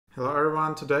Hello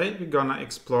everyone, today we're gonna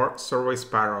explore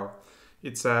SurveySparrow.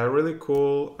 It's a really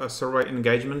cool survey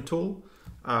engagement tool.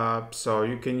 So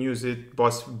you can use it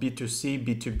both B2C,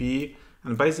 B2B,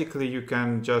 and basically you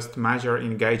can just measure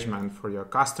engagement for your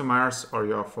customers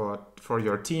or for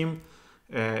your team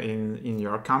in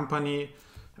your company.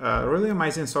 Really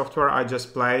amazing software. I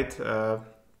just played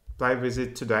with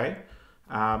it today.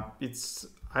 I'm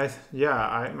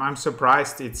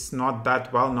surprised it's not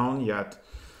that well known yet.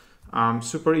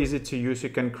 Super easy to use. You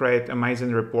can create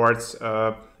amazing reports.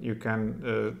 You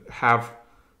can have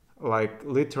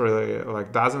literally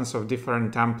dozens of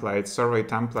different templates, survey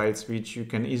templates, which you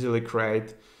can easily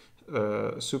create,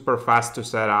 super fast to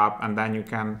set up, and then you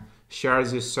can share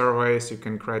these surveys. You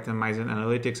can create amazing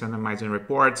analytics and amazing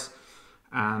reports,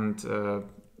 and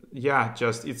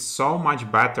it's so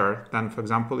much better than, for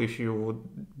example, if you would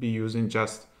be using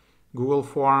just Google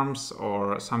Forms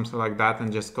or something like that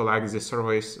and just collect the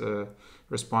surveys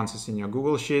responses in your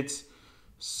Google Sheets.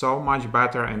 So much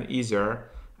better and easier,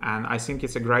 and I think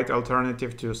it's a great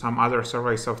alternative to some other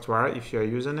survey software if you're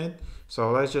using it.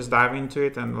 So let's just dive into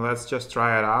it and let's just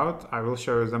try it out. I will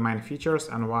show you the main features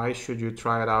and why should you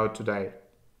try it out today.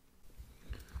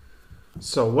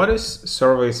 So what is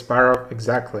SurveySparrow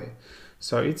exactly?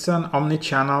 So it's an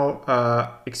omni-channel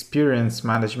experience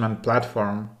management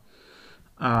platform.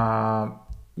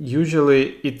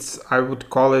 Usually I would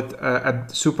call it a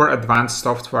super advanced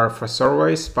software for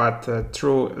surveys, but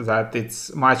true that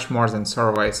it's much more than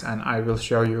surveys, and I will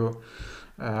show you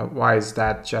why is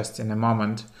that just in a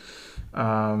moment.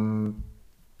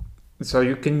 So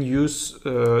you can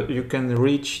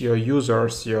reach your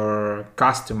users, your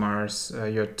customers,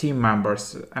 your team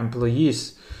members,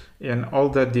 employees in all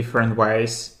the different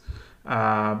ways.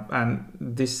 And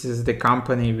this is the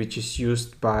company which is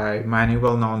used by many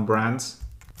well-known brands.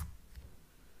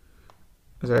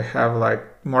 They have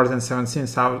more than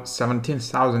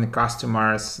 17,000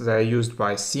 customers. They're used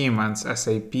by Siemens,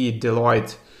 SAP,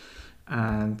 Deloitte,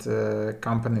 and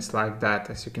companies like that.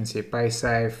 As you can see,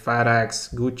 PaySafe, FedEx,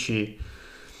 Gucci.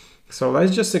 So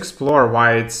let's just explore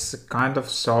why it's kind of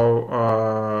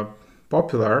so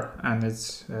popular and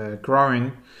it's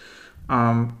growing.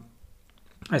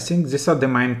 I think these are the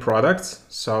main products.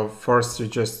 So first, you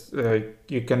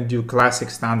can do classic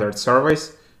standard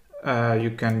surveys.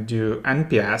 You can do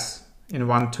NPS in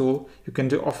one tool. You can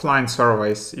do offline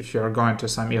surveys if you're going to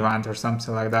some event or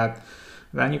something like that.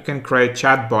 Then you can create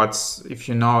chatbots if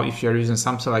you're using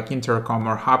something like Intercom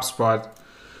or HubSpot.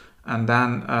 And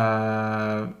then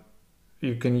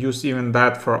you can use even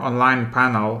that for online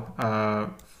panel,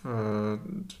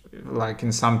 like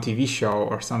in some TV show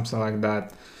or something like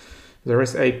that. There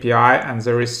is API and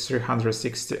there is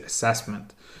 360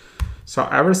 assessment. So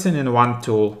everything in one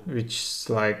tool, which is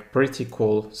pretty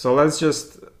cool. So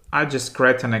I just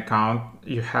create an account.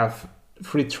 You have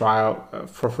free trial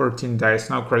for 14 days,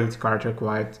 no credit card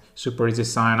required, super easy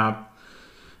sign up.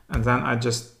 And then I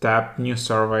just tap new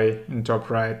survey in top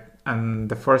right. And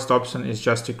the first option is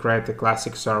just to create a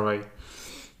classic survey.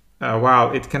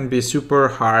 While it can be super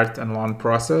hard and long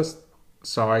process,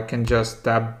 so I can just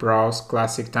tap browse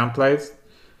classic templates,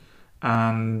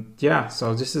 and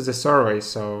so this is the survey.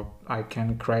 So I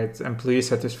can create employee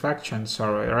satisfaction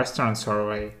survey, restaurant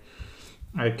survey.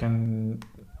 I can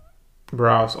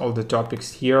browse all the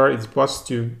topics here. It's both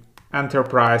to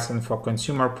enterprise and for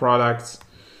consumer products.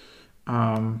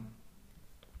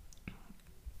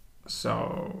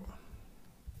 So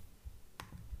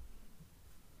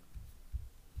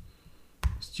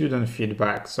student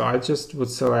feedback. So I just would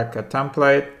select a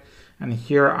template, and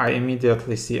here I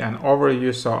immediately see an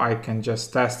overview, so I can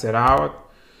just test it out.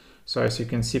 So as you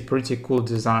can see, pretty cool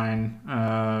design,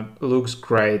 looks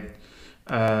great.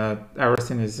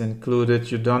 Everything is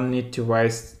included. You don't need to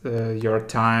waste your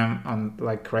time on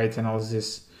creating all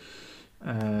these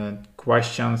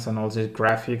questions and all these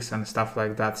graphics and stuff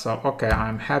like that. So okay,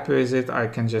 I'm happy with it. I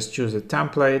can just choose a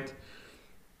template.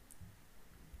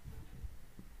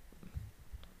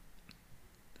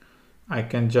 I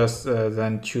can just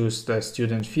then choose the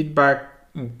student feedback.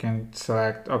 You can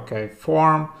select OK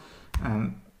form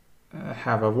and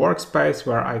have a workspace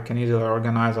where I can easily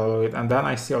organize all of it. And then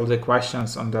I see all the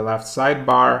questions on the left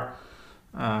sidebar.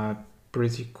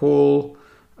 Pretty cool.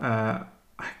 I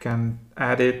can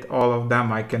edit all of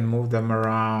them. I can move them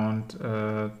around.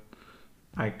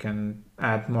 I can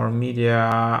add more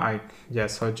media.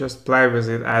 So just play with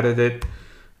it, edit it.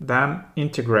 Then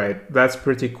integrate. That's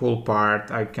pretty cool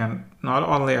part. I can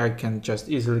just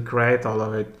easily create all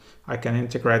of it. I can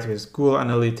integrate with Google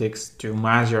Analytics to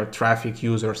measure traffic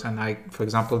users, and for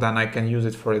example, then I can use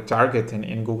it for targeting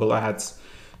in Google Ads.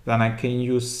 Then I can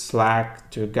use Slack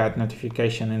to get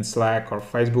notification in Slack, or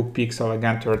Facebook Pixel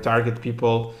again to retarget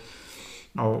people,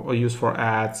 or use for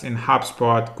ads in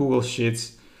HubSpot, Google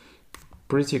Sheets.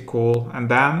 Pretty cool. And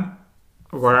then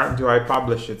where do I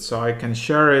publish it? So I can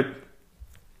share it,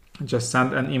 just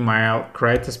send an email,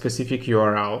 create a specific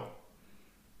URL.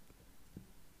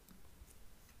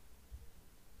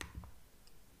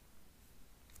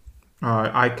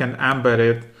 I can embed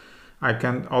it. I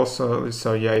can also,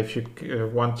 so yeah, if you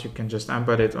want, you can just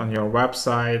embed it on your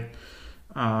website.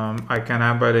 I can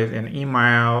embed it in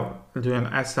email, do an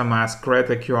SMS, create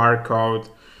a QR code,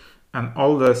 and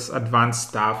all this advanced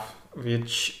stuff,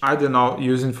 which I don't know,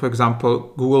 using, for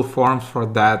example, Google Forms for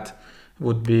that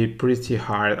would be pretty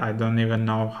hard. I don't even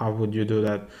know how would you do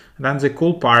that. And then the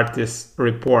cool part is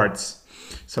reports.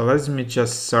 So let me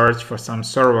just search for some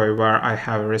survey where I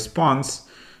have a response,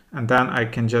 and then I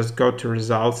can just go to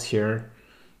results here.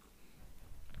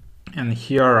 And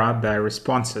here are the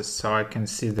responses. So I can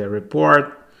see the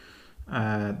report,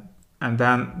 and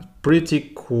then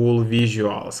pretty cool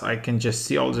visuals. I can just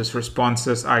see all these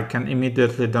responses. I can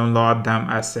immediately download them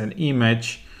as an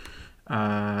image,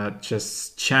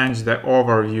 just change the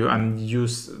overview and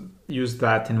use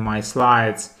that in my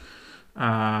slides.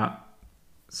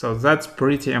 So that's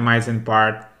pretty amazing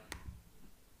part.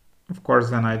 Of course,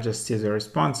 then I just see the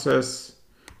responses.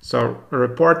 So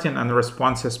reporting and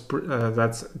responses,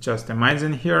 that's just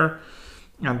amazing here.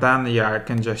 And then, yeah, I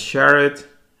can just share it,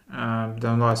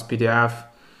 download as PDF,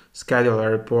 schedule a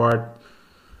report,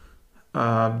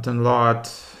 download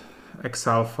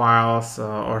Excel files,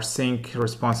 or sync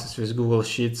responses with Google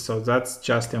Sheets. So that's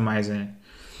just amazing.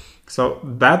 So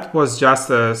that was just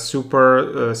a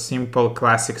super simple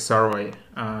classic survey,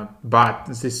 but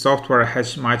this software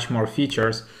has much more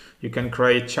features. You can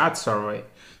create chat survey.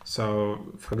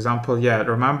 So for example, yeah,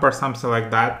 remember something like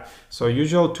that. So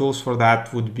usual tools for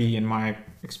that would be, in my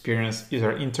experience,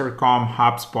 either Intercom,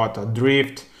 HubSpot, or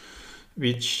Drift,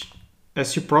 which,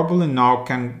 as you probably know,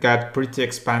 can get pretty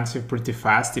expensive pretty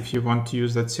fast if you want to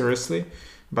use that seriously.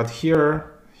 But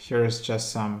here is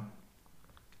just some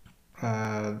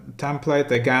template.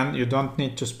 Again, you don't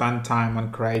need to spend time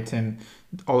on creating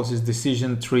all these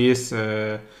decision trees,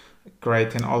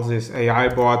 creating all these AI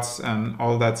bots and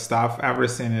all that stuff.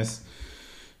 Everything is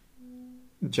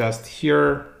just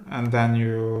here, and then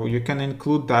you can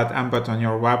include that embed on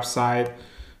your website,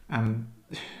 and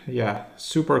yeah,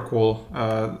 super cool.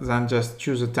 Then just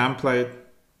choose a template.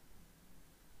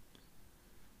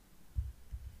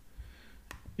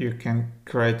 You can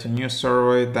create a new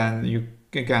survey, then you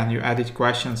edit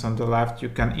questions on the left, you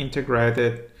can integrate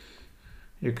it,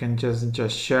 you can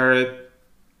just share it.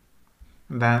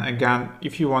 Then again,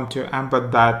 if you want to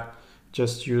embed that,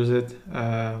 just use it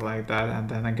like that, and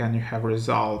then again you have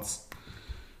results.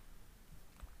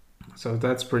 So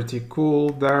that's pretty cool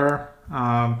there.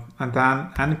 And then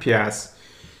NPS.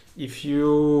 If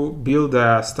you build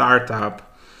a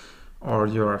startup or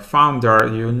you're a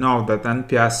founder, you know that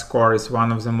NPS score is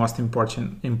one of the most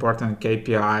important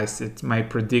KPIs. It may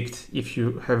predict if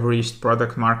you have reached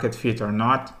product market fit or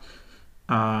not.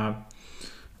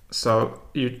 So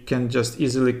you can just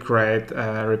easily create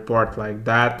a report like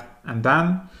that. And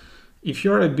then if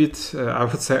you're a bit, I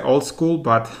would say old school,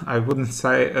 but I wouldn't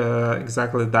say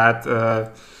exactly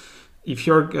that. If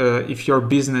your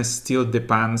business still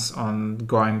depends on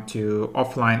going to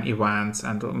offline events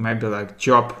and maybe like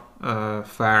job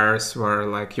fairs where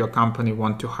like your company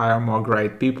want to hire more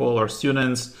great people or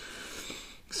students,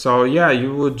 so yeah,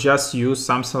 you would just use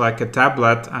something like a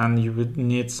tablet, and you would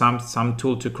need some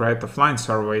tool to create offline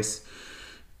surveys.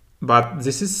 But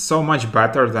this is so much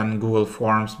better than Google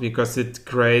Forms because it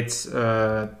creates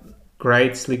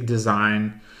great sleek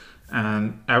design,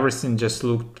 and everything just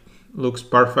looks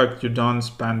perfect. You don't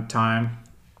spend time.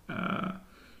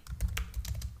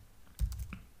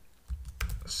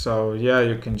 So yeah,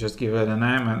 you can just give it a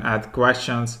name and add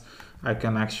questions. I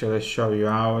can actually show you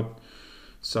out.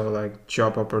 So like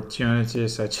job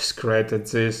opportunities, I just created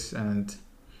this, and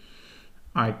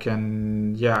I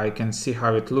can see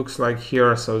how it looks like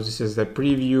here. So this is the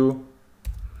preview,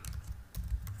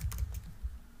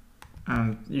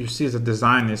 and you see the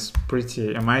design is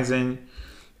pretty amazing.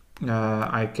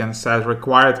 I can set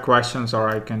required questions, or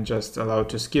I can just allow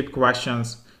to skip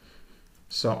questions.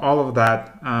 So all of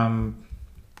that.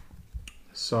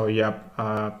 So yeah.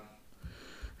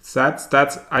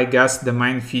 That's I guess the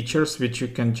main features which you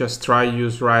can just try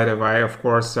use right away. Of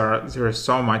course, there is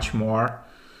so much more.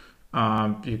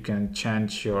 You can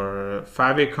change your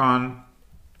favicon,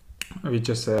 which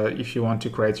is if you want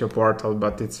to create your portal,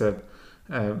 but it's a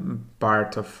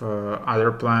part of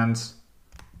other plans.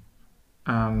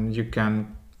 You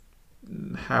can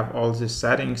have all these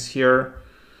settings here.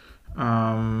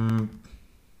 Then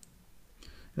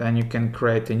you can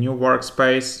create a new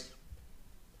workspace.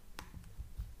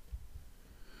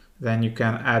 Then you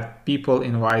can add people,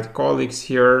 invite colleagues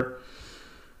here.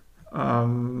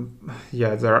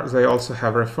 Yeah, they also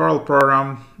have referral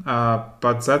program,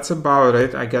 but that's about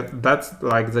it. That's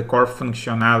like the core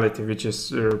functionality, which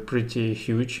is pretty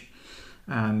huge.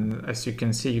 And as you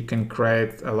can see, you can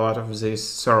create a lot of these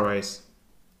surveys.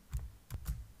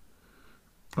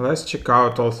 Let's check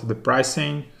out also the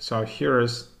pricing. So here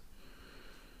is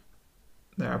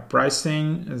the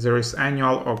pricing. There is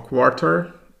annual or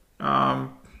quarter.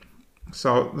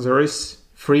 So there is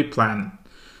free plan.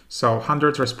 So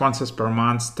 100 responses per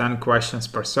month, 10 questions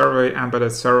per survey,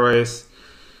 embedded surveys,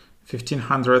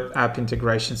 1500 app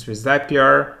integrations with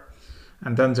Zapier.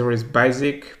 And then there is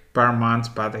basic per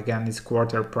month, but again, it's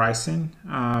quarter pricing.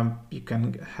 You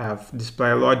can have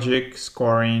display logic,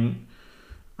 scoring,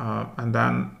 and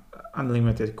then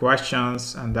unlimited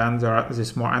questions. And then there are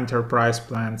these more enterprise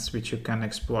plans, which you can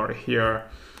explore here.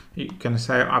 You can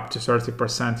save up to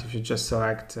 30% if you just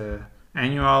select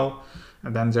annual.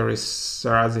 And then there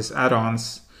are these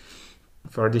add-ons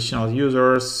for additional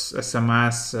users,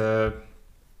 SMS,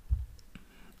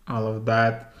 all of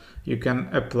that. You can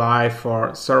apply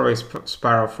for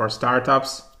SurveySparrow for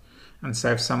startups and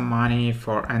save some money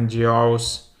for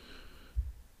NGOs.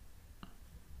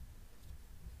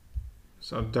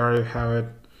 So there you have it.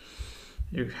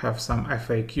 You have some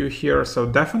FAQ here. So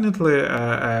definitely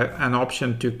an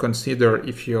option to consider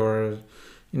if you're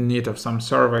in need of some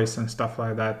surveys and stuff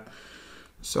like that.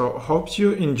 So hope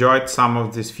you enjoyed some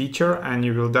of this feature and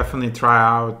you will definitely try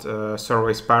out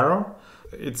SurveySparrow.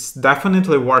 It's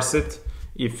definitely worth it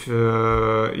if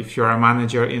you're a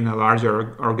manager in a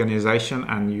larger organization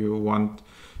and you want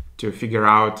to figure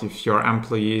out if your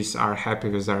employees are happy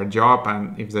with their job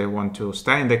and if they want to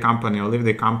stay in the company or leave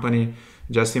the company.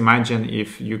 Just imagine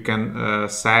if you can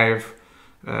save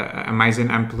amazing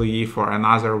employee for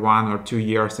another 1 or 2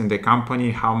 years in the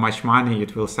company, how much money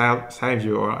it will save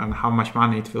you, and how much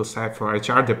money it will save for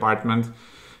HR department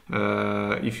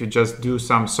if you just do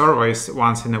some surveys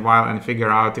once in a while and figure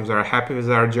out if they're happy with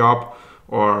their job,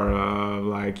 or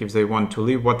like if they want to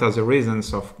leave, what are the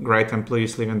reasons of great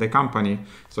employees leaving the company.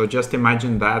 So just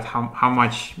imagine that, how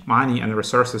much money and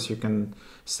resources you can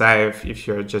save if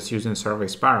you're just using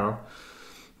SurveySparrow.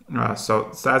 So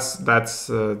that's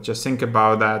just think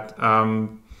about that.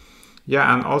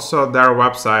 Yeah, and also their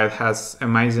website has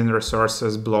amazing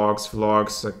resources, blogs,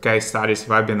 vlogs, case studies,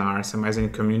 webinars,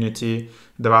 amazing community,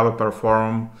 developer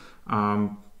forum,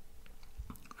 and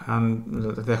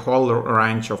the whole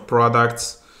range of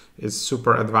products is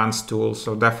super advanced tool.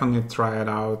 So definitely try it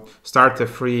out. Start a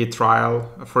free trial,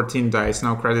 14 days,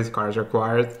 no credit cards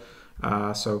required.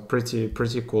 So pretty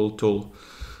cool tool.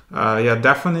 Yeah,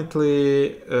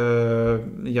 definitely.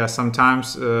 Yeah,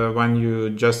 sometimes when you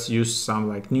just use some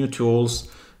like new tools,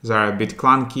 they're a bit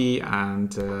clunky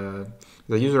and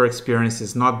the user experience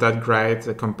is not that great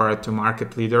compared to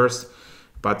market leaders.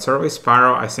 But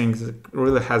SurveySparrow, I think,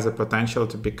 really has the potential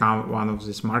to become one of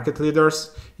these market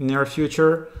leaders in the near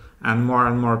future, and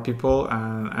more people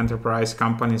and enterprise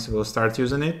companies will start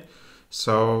using it.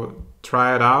 So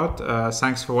try it out.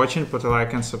 Thanks for watching. Put a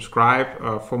like and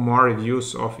subscribe for more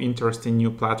reviews of interesting new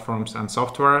platforms and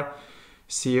software.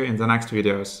 See you in the next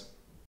videos.